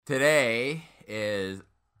Today is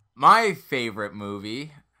my favorite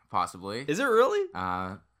movie, possibly. Is it really?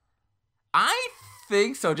 I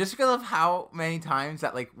think so, just because of how many times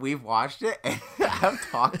that we've watched it and have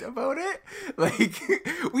talked about it.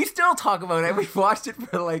 We still talk about it. We've watched it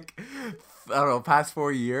for I don't know, past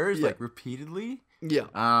 4 years, repeatedly.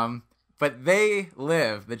 Yeah. But They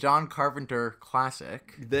Live, the John Carpenter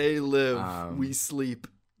classic. They live. We sleep.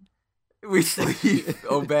 We sleep,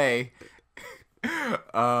 obey.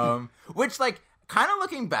 Which kind of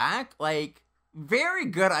looking back, very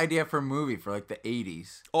good idea for a movie for the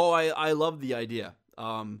 80s. Oh, I love the idea.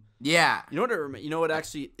 Yeah. You know what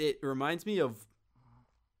actually it reminds me of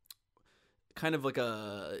kind of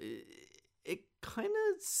it kind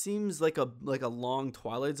of seems like a long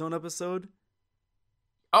Twilight Zone episode.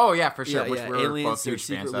 Oh yeah, for sure. Yeah, Which yeah. we're Aliens both huge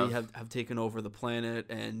fans secretly of. have taken over the planet,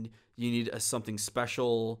 and you need something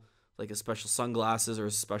special, like a special sunglasses or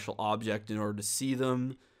a special object in order to see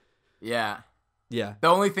them. Yeah. Yeah. The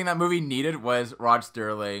only thing that movie needed was Rod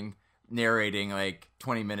Sterling narrating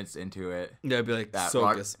 20 minutes into it. Yeah, I'd be like,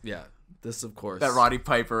 yeah, this of course. That Roddy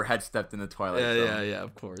Piper had stepped in the Twilight Zone. Yeah,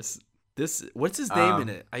 of course. What's his name in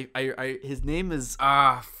it? His name is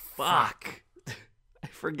fuck. I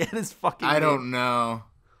forget his fucking name. I don't know.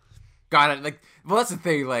 Got it. Well, that's the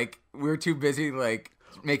thing. We were too busy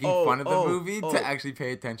making fun of the movie to actually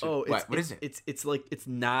pay attention. What is it? It's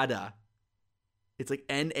Nada. It's like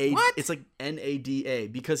N-A. What? It's like N-A-D-A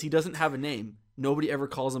because he doesn't have a name. Nobody ever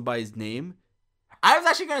calls him by his name. I was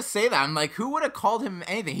actually gonna say that. I'm who would have called him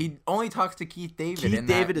anything? He only talks to Keith David. Keith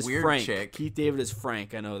David is weird Frank. Chick. Keith David is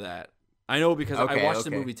Frank. I know that. I know because I watched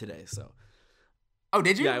the movie today. So. Oh,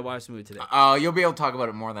 did you? Yeah, I watched the movie today. Oh, you'll be able to talk about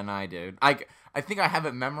it more than I did. I think I have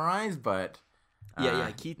it memorized, but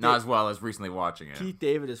not as well as recently watching it. Keith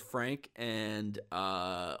David is Frank, and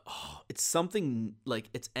it's something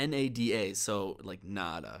it's N-A-D-A, so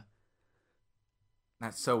Nada.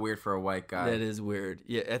 That's so weird for a white guy. That is weird.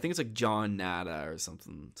 Yeah, I think it's John Nada or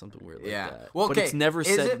something weird like that. Well, but it's never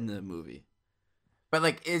said in the movie.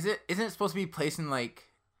 But isn't it supposed to be placed in the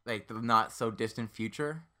not so distant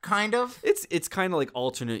future? Kind of. It's kind of like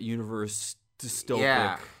alternate universe,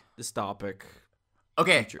 dystopic.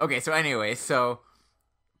 Okay. Future. Okay. So anyway,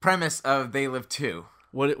 premise of They Live 2.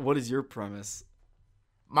 What is your premise?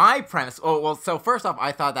 My premise. Oh well. So first off,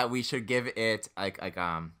 I thought that we should give it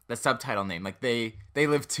the subtitle name, They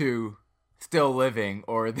Live 2, Still Living,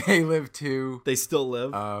 or They Live 2. They Still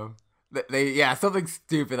Live. Something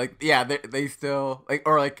stupid they still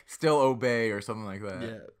or Still Obey or something like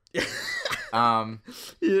that. Yeah.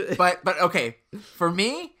 But okay, for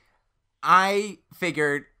me, I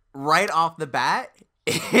figured right off the bat,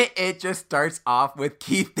 it just starts off with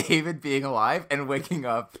Keith David being alive and waking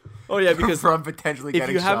up. Oh yeah, because from potentially getting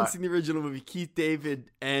shot. If you haven't seen the original movie, Keith David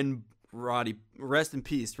and rest in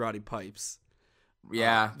peace, Roddy Pipes.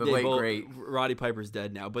 Yeah, the late great Roddy Piper's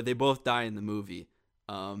dead now, but they both die in the movie.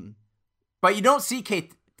 But you don't see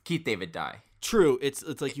Keith David die. True, it's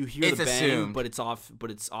you hear the bang, assumed. but it's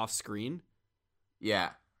off screen.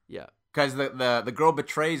 Yeah. Yeah. Because the girl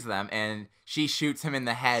betrays them and she shoots him in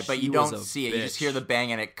the head, but you don't see it. You just hear the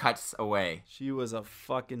bang and it cuts away. She was a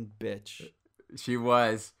fucking bitch. She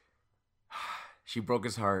was. She broke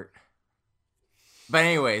his heart. But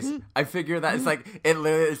anyways, I figure that it's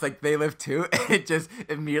They Live 2, and it just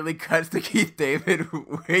immediately cuts to Keith David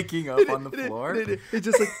waking up on the floor. It's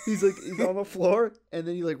just he's on the floor, and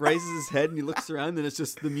then he raises his head and he looks around, and it's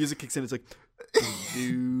just the music kicks in. It's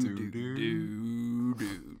do.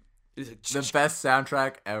 The best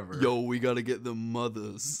soundtrack ever. Yo, we gotta get the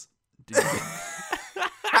mothers.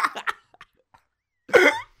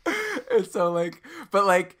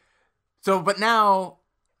 But now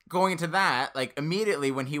going into that,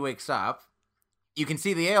 immediately when he wakes up, you can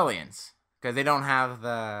see the aliens because they don't have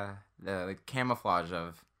the camouflage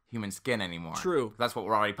of human skin anymore. True. That's what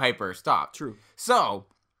Roddy Piper stopped. True. So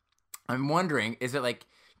I'm wondering, is it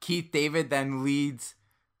Keith David then leads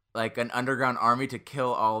an underground army to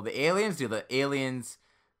kill all the aliens? Do the aliens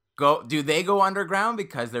go underground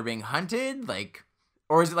because they're being hunted?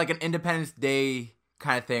 Or is it an Independence Day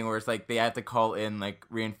kind of thing where it's they have to call in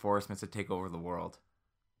reinforcements to take over the world?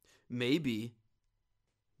 Maybe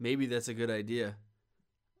that's a good idea.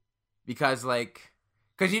 Because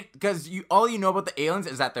all you know about the aliens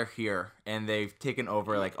is that they're here and they've taken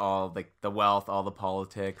over all the wealth, all the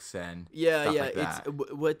politics, and stuff like that.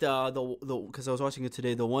 It's what because I was watching it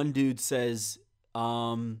today. The one dude says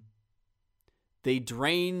they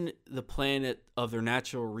drain the planet of their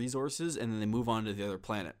natural resources and then they move on to the other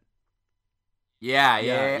planet.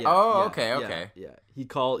 Yeah. Okay. Yeah. He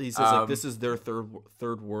says this is their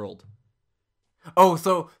third world. Oh,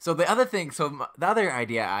 so the other thing, the other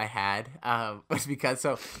idea I had was because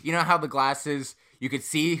you know how the glasses you could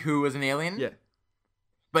see who was an alien, Yeah,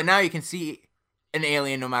 but now you can see an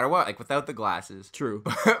alien no matter what, like without the glasses. true.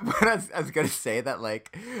 But I was gonna say that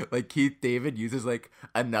like Keith David uses like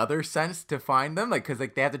another sense to find them, like because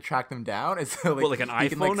like they have to track them down, and so like What, like an he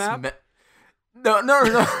can, iPhone like, app? No.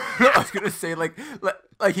 I was gonna say like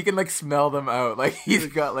he can like smell them out, like he's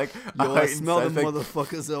got like a Yo, I heightened smell them sense, like,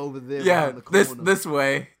 motherfuckers over there. yeah, around the corner. this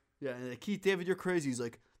way. Yeah, and Keith David, you're crazy. He's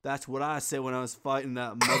like, that's what I said when I was fighting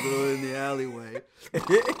that mother in the alleyway.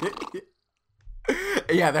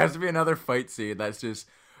 Yeah, there has to be another fight scene that's just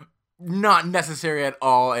not necessary at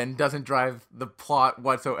all and doesn't drive the plot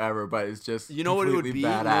whatsoever, but it's just You know what it would completely be? You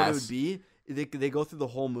know badass. what it would be? They go through the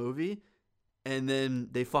whole movie, and then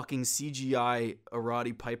they fucking CGI a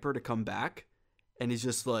Roddy Piper to come back, and he's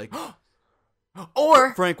just like,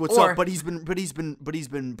 Or Frank, what's up? But he's been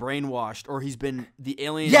brainwashed, or the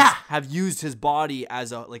aliens Yeah. have used his body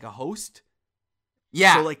as a host.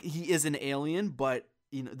 yeah, So like he is an alien, but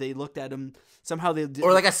you know they looked at him somehow.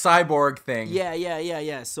 or like a cyborg thing.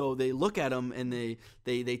 Yeah. So they look at him and they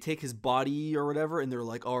take his body or whatever, and they're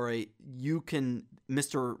like, all right, you can,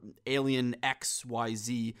 Mr. Alien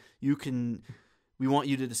XYZ, we want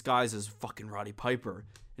you to disguise as fucking Roddy Piper.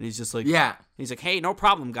 And he's just like, Yeah. he's like, hey, no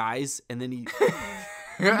problem, guys. And then you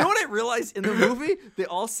know what I realized in the movie? They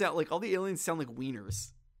all sound like, all the aliens sound like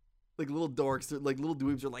wieners. Like little dorks, they're like little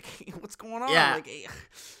dweebs are like, hey, what's going on? Yeah. Like, hey,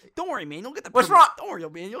 don't worry, man, you'll get the What's wrong? Don't worry,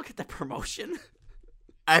 man, you'll get that promotion.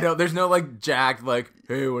 I know. There's no like Jack, like,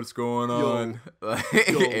 hey, what's going on? Like,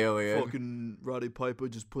 Yo, alien. fucking Roddy Piper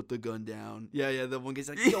just put the gun down. Yeah, the one guy's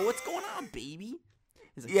like, yo, what's going on, baby?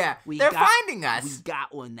 He's like, Yeah, they're finding We us.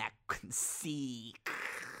 got one that can see.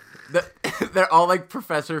 They're all like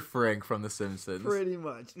Professor Frink from The Simpsons. Pretty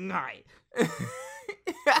much. Right.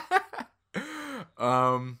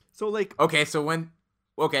 So like, Okay,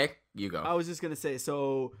 okay, you go. I was just gonna say,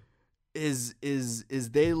 so is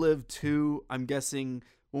They Live 2, I'm guessing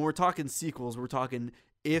when we're talking sequels, we're talking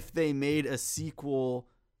if they made a sequel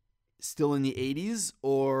still in the 80s,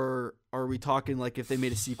 or are we talking like if they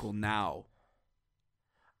made a sequel now?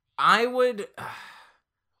 I would.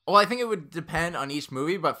 Well, I think it would depend on each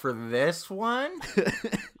movie, but for this one,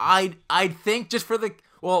 I'd think just for the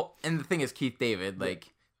and the thing is Keith David,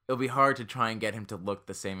 like it'll be hard to try and get him to look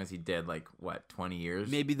the same as he did, like what, 20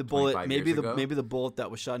 years? Maybe the 25 bullet, years ago? maybe the bullet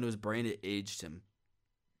that was shot into his brain, it aged him.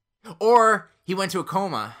 Or he went to a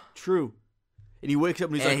coma True. And he wakes up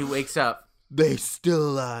and he's and like, he wakes up. they still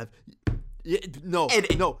alive. Yeah, no,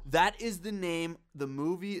 And- no, that is the name. The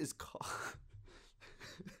movie is called.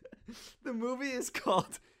 The movie is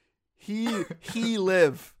called He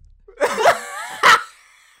Live.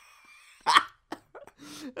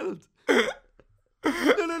 No,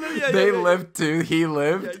 yeah. They yeah, lived too. He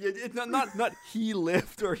lived. Yeah, it's not he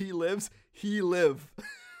lived or he lives. He live.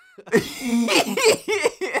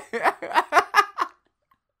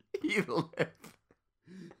 He lived.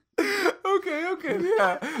 Okay,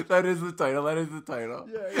 yeah, that is the title.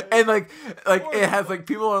 Yeah. And like it has like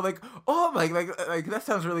people are like, oh my, like that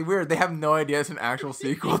sounds really weird. They have no idea it's an actual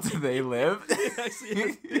sequel to They Live. It actually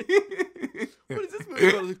is. What is this movie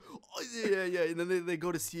about? Like, oh, yeah. And then they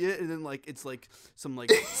go to see it, and then like it's like some like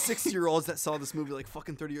 6-year-olds that saw this movie like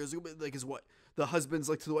fucking 30 years ago. But like is what the husband's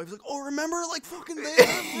like to the wife. He's like, oh, remember like fucking there?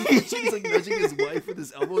 He's like nudging his wife with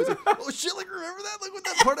his elbow. He's like, oh shit, like remember that? Like when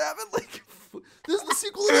that part happened? Like this is the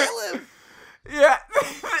sequel to They Live. Yeah,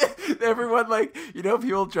 everyone like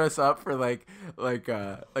people dress up for like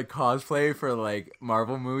cosplay for like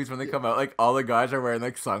Marvel movies when they come out. Like all the guys are wearing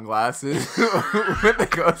like sunglasses when they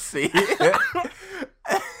go see it.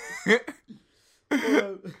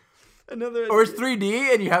 Or it's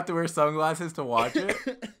 3D and you have to wear sunglasses to watch it.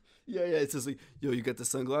 Yeah. It's just like, yo, you got the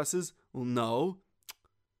sunglasses? Well, no.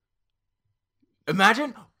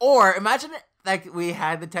 Imagine like we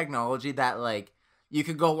had the technology that like you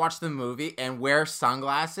could go watch the movie and wear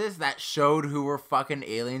sunglasses that showed who were fucking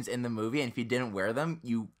aliens in the movie, and if you didn't wear them,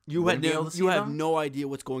 you wouldn't be able to see have them. no idea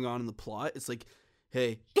what's going on in the plot. It's like,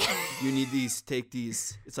 hey, you need these, take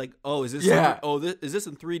these. It's like, oh, is this is this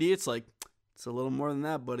in 3D? It's like, it's a little more than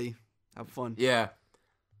that, buddy. Have fun. Yeah.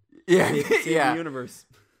 Save Yeah. the universe.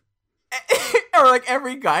 Or like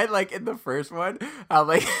every guy like in the first one, how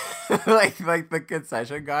like like the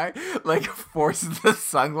concession guy like forces the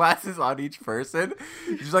sunglasses on each person.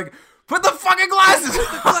 He's like, put the fucking glasses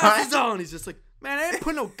on. Glasses on. He's just like, man, I ain't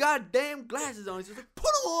put no goddamn glasses on. He's just like, put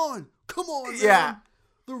them on. Come on, man. Yeah.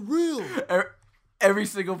 They're real. Every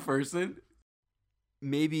single person.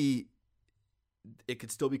 Maybe it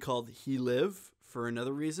could still be called He Live for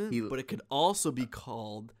another reason, but it could also be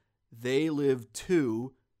called They Live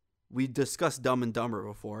 2. We discussed Dumb and Dumber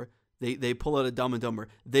before. They pull out a Dumb and Dumber.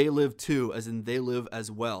 They Live 2, as in they live as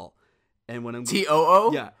well. And when I'm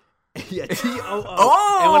TOO? Yeah. Yeah, TOO.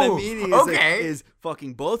 Oh, and what I mean is, okay. is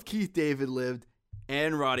fucking both Keith David lived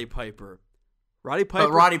and Roddy Piper. Roddy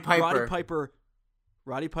Piper.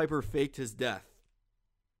 Roddy Piper faked his death.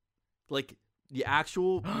 Like the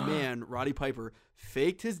actual man, Roddy Piper,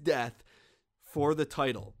 faked his death for the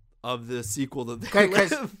title of the sequel that they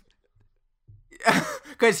live.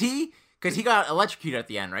 Because he got electrocuted at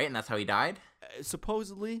the end, right? And that's how he died?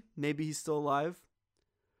 Supposedly. Maybe he's still alive.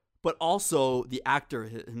 But also the actor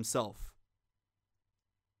himself.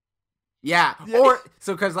 Yeah. Or,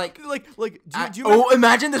 so because do you remember?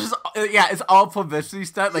 Imagine this is, it's all publicity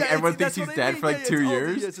stuff. Like, everyone thinks he's dead for like 2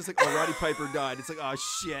 years. It's just like, oh, Roddy Piper died. It's like, oh,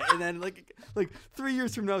 shit. And then like 3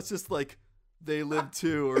 years from now, it's just like, they lived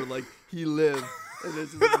too, or like, he lived. And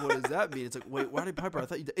it's just like, what does that mean? It's like, wait, Roddy Piper, I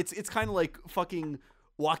thought you died. It's kind of like fucking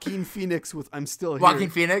Joaquin Phoenix with I'm Still Here.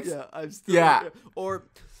 Joaquin Phoenix? Yeah, I'm Still Here. Or,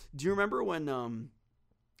 do you remember when,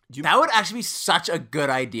 that would actually be such a good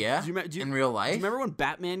idea in real life. Do you remember when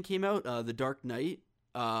Batman came out, The Dark Knight,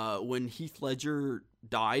 when Heath Ledger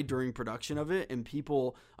died during production of it? And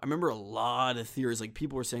I remember a lot of theories, like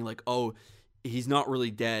people were saying like, oh, he's not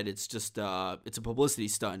really dead. It's just, it's a publicity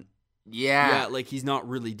stunt. Yeah. Yeah, like he's not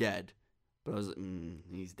really dead. But I was like,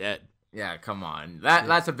 he's dead. Yeah, come on.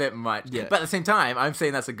 That's a bit much. Yeah. But at the same time, I'm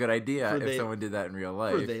saying that's a good idea if someone did that in real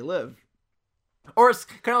life. Where they live. Or it's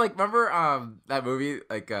kind of like, remember that movie,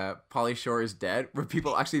 like Pauly Shore is Dead, where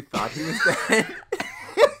people actually thought he was dead?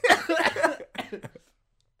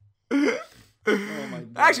 Oh my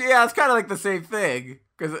God. Actually, yeah, it's kind of like the same thing,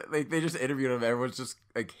 because they just interviewed him, everyone's just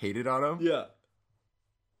like hated on him. Yeah.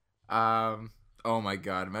 Oh my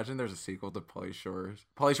God, imagine there's a sequel to Pauly Shore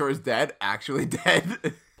is Dead, actually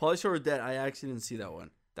dead. Pauly Shore is Dead, I actually didn't see that one.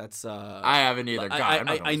 That's I haven't either.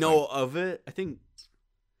 God, I know of it. I think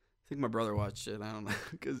my brother watched it. I don't know,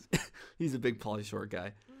 because he's a big Pauly Shore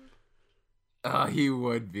guy. He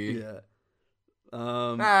would be. Yeah.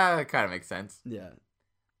 That kind of makes sense. Yeah.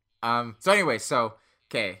 So anyway,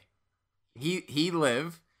 okay, he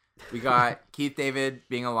lived. We got Keith David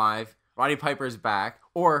being alive. Roddy Piper's back.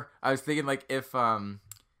 Or I was thinking like if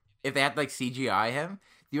they had to, like, CGI him.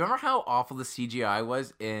 Do you remember how awful the CGI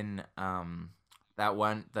was in that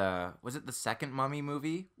one, was it the second Mummy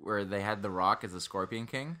movie where they had The Rock as the Scorpion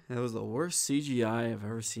King? That was the worst CGI I've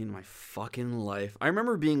ever seen in my fucking life. I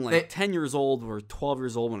remember being like 10 years old or 12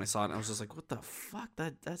 years old when I saw it, and I was just like, what the fuck?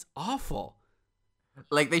 That's awful.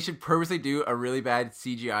 Like, they should purposely do a really bad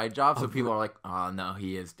CGI job so people are like, oh no,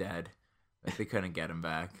 he is dead. Like, they couldn't get him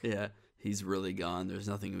back. Yeah, he's really gone. There's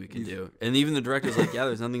nothing we can do. And even the director's like, yeah,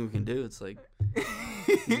 there's nothing we can do. It's like,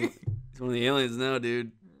 he's one of the aliens now,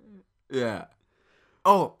 dude. Yeah.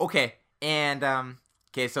 Oh, okay. And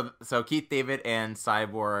okay, so Keith David and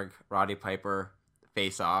Cyborg Roddy Piper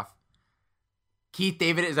face off. Keith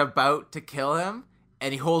David is about to kill him,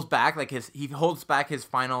 and he holds back his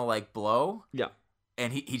final like blow. Yeah.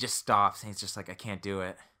 And he just stops, and he's just like, I can't do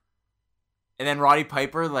it. And then Roddy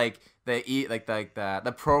Piper, like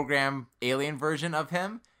the program alien version of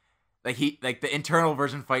him, the internal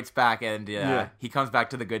version fights back, and he comes back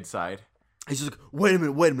to the good side. He's just like, wait a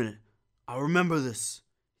minute. I remember this.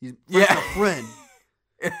 He's my friend.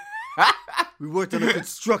 We worked on a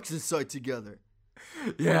construction site together.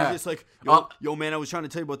 Yeah. He's just like, yo, man, I was trying to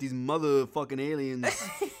tell you about these motherfucking aliens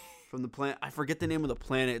from the planet. I forget the name of the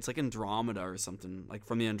planet. It's like Andromeda or something, like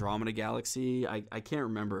from the Andromeda galaxy. I can't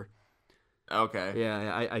remember. Okay.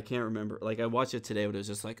 Yeah, I can't remember. Like, I watched it today, but it was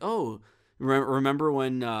just like, oh, remember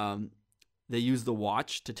when they used the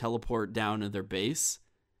watch to teleport down to their base?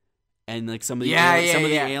 And like some of the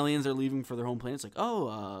aliens are leaving for their home planet. It's like,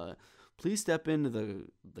 oh, please step into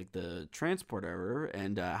the transport error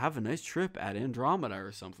and have a nice trip at Andromeda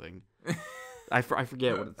or something. I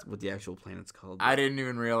forget what the actual planet's called. I didn't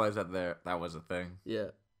even realize that was a thing. Yeah.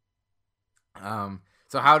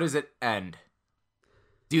 So how does it end?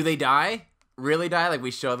 Do they die? Really die? Like,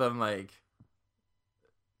 we show them like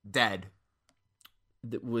dead.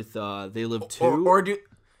 With They Live 2? Or do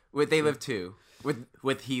They Live 2?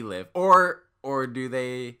 With He Live, or do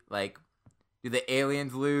they do the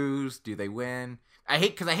aliens lose? Do they win? I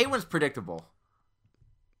hate when it's predictable.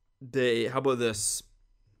 How about this?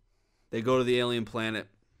 They go to the alien planet.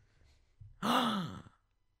 Okay,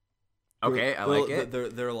 I like it.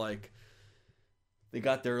 They're like, they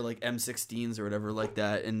got their like M16s or whatever like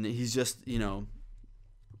that, and he's just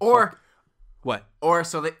or what? Or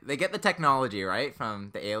so they get the technology right from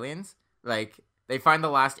the aliens, like. They find the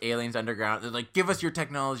last aliens underground. They're like, give us your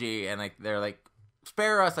technology. And like, they're like,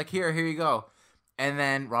 spare us. Like, here you go. And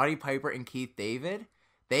then Roddy Piper and Keith David,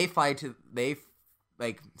 they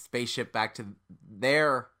spaceship back to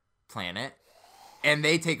their planet, and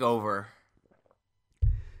they take over.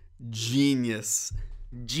 Genius.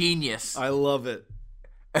 I love it.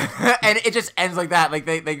 And it just ends like that. Like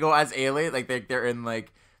they go as alien, like they're in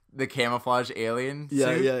like the camouflage alien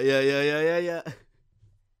suit. Yeah.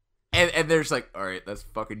 And they're just like, all right, let's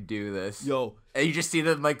fucking do this. Yo. And you just see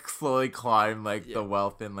them like slowly climb like the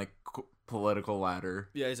wealth and like political ladder.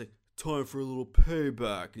 Yeah, he's like, time for a little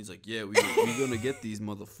payback. He's like, yeah, we're gonna get these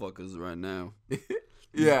motherfuckers right now.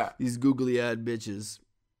 Yeah. These googly-eyed bitches.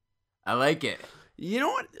 I like it. You know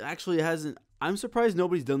what? Actually, it hasn't. I'm surprised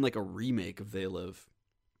nobody's done like a remake of They Live.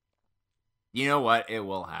 You know what? It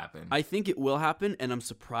will happen. I think it will happen, and I'm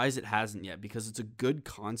surprised it hasn't yet because it's a good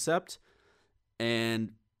concept,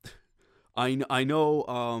 and I know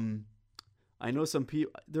some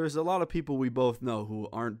people. There's a lot of people we both know who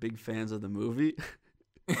aren't big fans of the movie.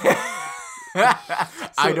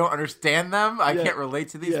 I don't understand them. I can't relate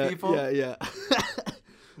to these people. Yeah.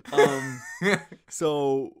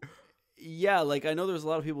 So, yeah, like I know there's a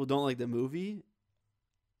lot of people who don't like the movie.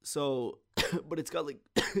 So, but it's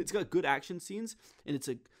got good action scenes, and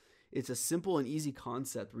it's a simple and easy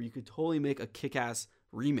concept where you could totally make a kick-ass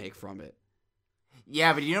remake from it.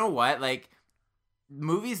 Yeah, but you know what? Like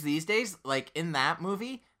movies these days, like in that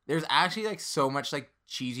movie, there's actually like so much like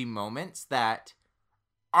cheesy moments that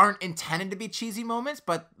aren't intended to be cheesy moments,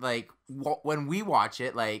 but like when we watch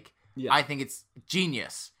it, like I think it's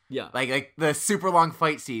genius. Yeah. Like the super long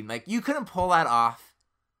fight scene, like you couldn't pull that off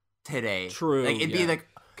today. True. Like it'd be like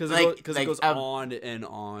because it goes on and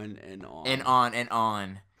on and on and on and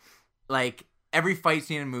on. Like every fight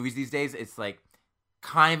scene in movies these days, it's like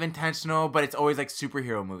kind of intentional, but it's always like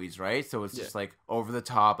superhero movies, right? So it's just like over the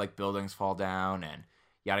top, like buildings fall down and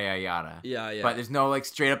yada yada yada. Yeah. But there's no like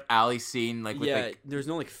straight up alley scene, like with like there's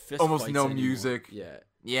no like fist almost fights no anymore. music.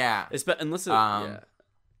 Yeah. Unless it,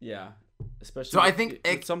 yeah. Especially. So I think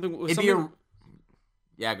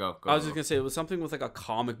Yeah, go. I was just gonna say it was something with like a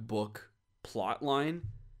comic book plot line.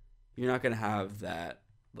 You're not gonna have that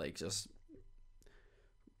like just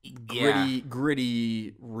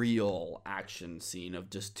gritty, real action scene of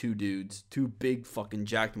just two dudes, two big fucking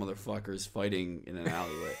jacked motherfuckers fighting in an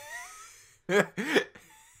alleyway.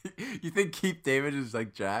 You think Keith David is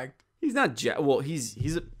like jacked? He's not jacked. Well, he's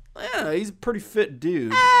a pretty fit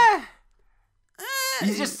dude.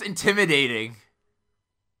 He's just intimidating.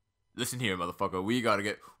 Listen here, motherfucker. We gotta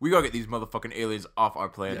get these motherfucking aliens off our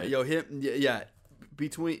planet.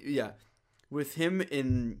 With him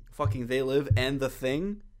in fucking They Live and The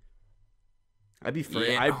Thing, I'd be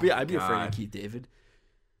afraid. I'd be afraid of Keith David.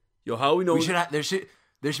 Yo, how we know? There should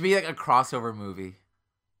be like a crossover movie.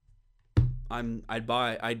 I'd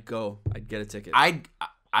get a ticket. I'd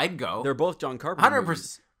go. They're both John Carpenter.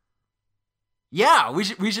 100%. Yeah,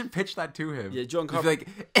 we should pitch that to him. Yeah, John Carpenter. Like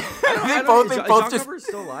John Carpenter's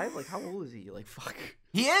still alive. Like, how old is he? Like, fuck.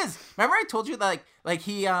 He is. Remember, I told you that like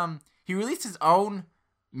he released his own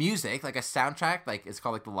music, like a soundtrack, like it's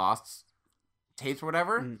called like the Lost Tapes or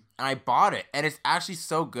whatever, and I bought it, and it's actually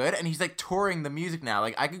so good. And he's like touring the music now.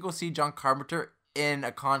 Like I could go see John Carpenter in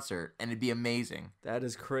a concert, and it'd be amazing. That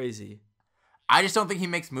is crazy. I just don't think he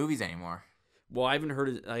makes movies anymore. Well, I haven't heard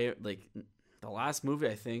it. Like the last movie,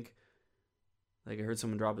 I think. Like I heard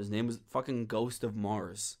someone drop his name was fucking Ghost of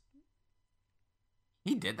Mars.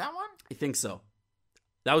 He did that one? I think so.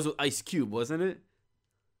 That was with Ice Cube, wasn't it?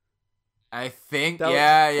 I think. That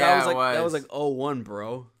was like 01,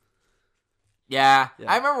 bro. Yeah,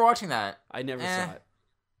 I remember watching that. I never saw it.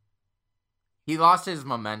 He lost his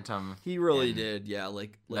momentum. He really did. Yeah,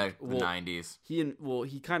 like the 90s. He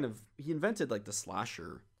invented like the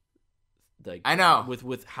slasher. Like I know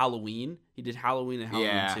with Halloween, he did Halloween and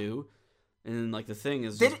Halloween 2. And then, like, The Thing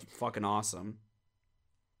is just fucking awesome.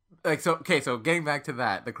 Like, so getting back to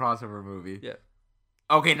that, the crossover movie. Yeah.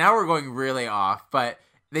 Okay, now we're going really off, but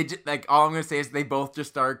they just, like, all I'm going to say is they both just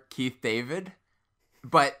star Keith David,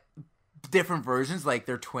 but different versions, like,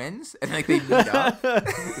 they're twins, and, like, they meet up.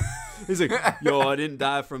 He's like, yo, I didn't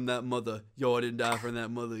die from that mother. Yo, I didn't die from that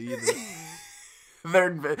mother either.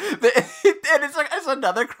 And it's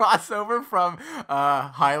another crossover from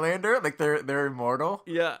Highlander, like, they're immortal.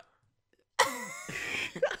 Yeah.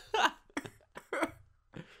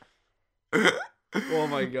 Oh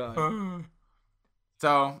my god.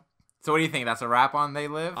 So what do you think? That's a wrap on They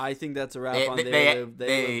Live? I think that's a wrap on They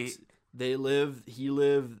Live. He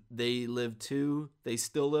lived. They live too. They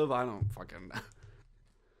still live. I don't fucking know.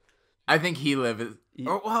 I think He Live is.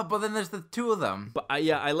 But then there's the two of them. But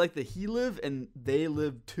I like the He Live and They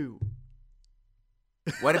Live too.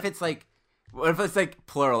 What if it's like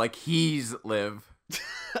plural, like He's Live?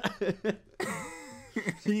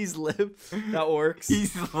 He's lip. That works.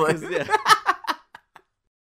 He's like, Yeah.